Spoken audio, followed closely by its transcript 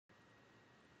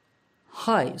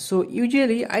Hi, so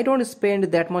usually I don't spend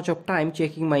that much of time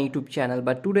checking my YouTube channel,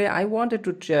 but today I wanted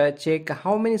to check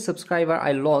how many subscribers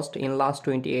I lost in last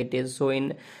 28 days. So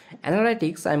in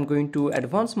analytics, I'm going to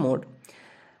advanced mode,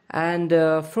 and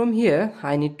from here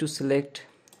I need to select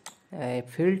a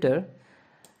filter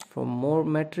from more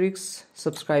metrics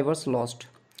subscribers lost.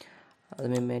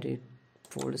 Let me make it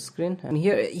full screen, and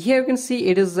here you can see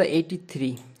it is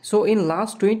 83. So in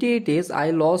last 28 days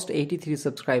I lost 83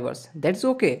 subscribers. That's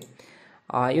okay.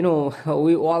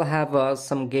 We all have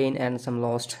some gain and some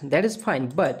lost. That is fine.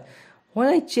 But when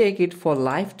I check it for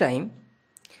lifetime,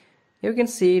 you can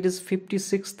see it is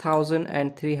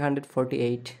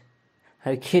 56,348.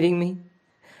 Are you kidding me?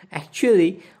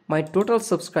 Actually, my total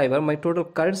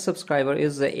current subscriber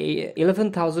is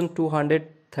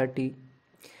 11,230.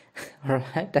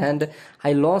 Alright, and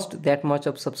I lost that much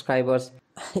of subscribers.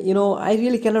 I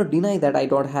really cannot deny that I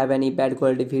don't have any bad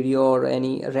quality video or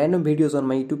any random videos on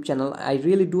my YouTube channel. I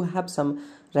really do have some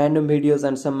random videos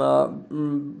and some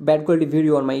bad quality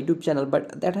video on my YouTube channel,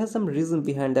 but that has some reason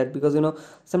behind that, because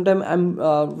sometimes I'm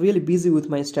really busy with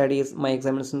my studies, my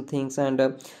examination things,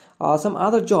 and some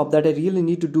other job that I really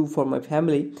need to do for my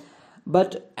family.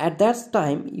 But at that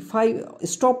time, if I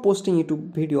stop posting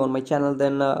YouTube video on my channel,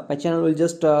 then my channel will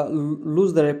just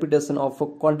lose the reputation of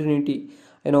continuity.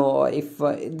 If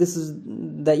this is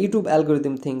the YouTube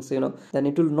algorithm things, then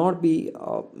it will not be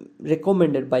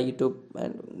recommended by YouTube,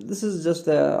 and this is just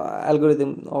the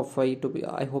algorithm of YouTube.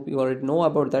 I hope you already know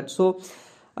about that. So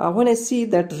when I see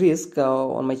that risk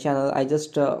on my channel, I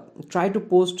just try to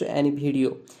post any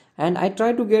video, and I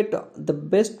try to get the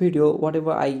best video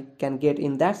whatever I can get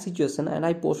in that situation, and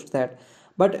I post that.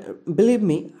 But believe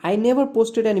me, I never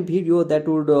posted any video that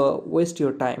would waste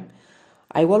your time.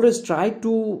 I always try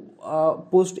to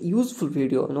post useful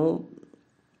video.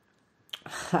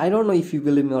 I don't know if you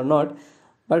believe me or not,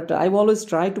 but I always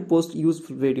try to post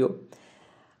useful video.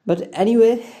 But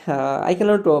anyway, I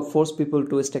cannot force people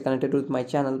to stay connected with my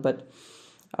channel, but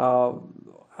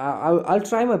I'll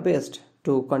try my best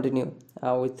to continue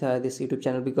with this YouTube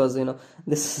channel, because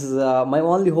this is my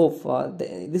only hope.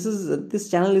 This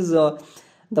channel is the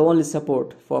only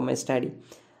support for my study.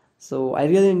 So I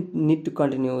really need to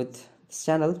continue with this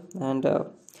channel, and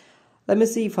let me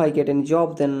see if I get any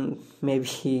job, then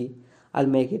maybe I'll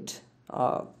make it.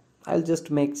 I'll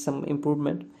just make some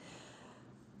improvement.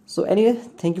 So anyway,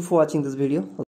 thank you for watching this video.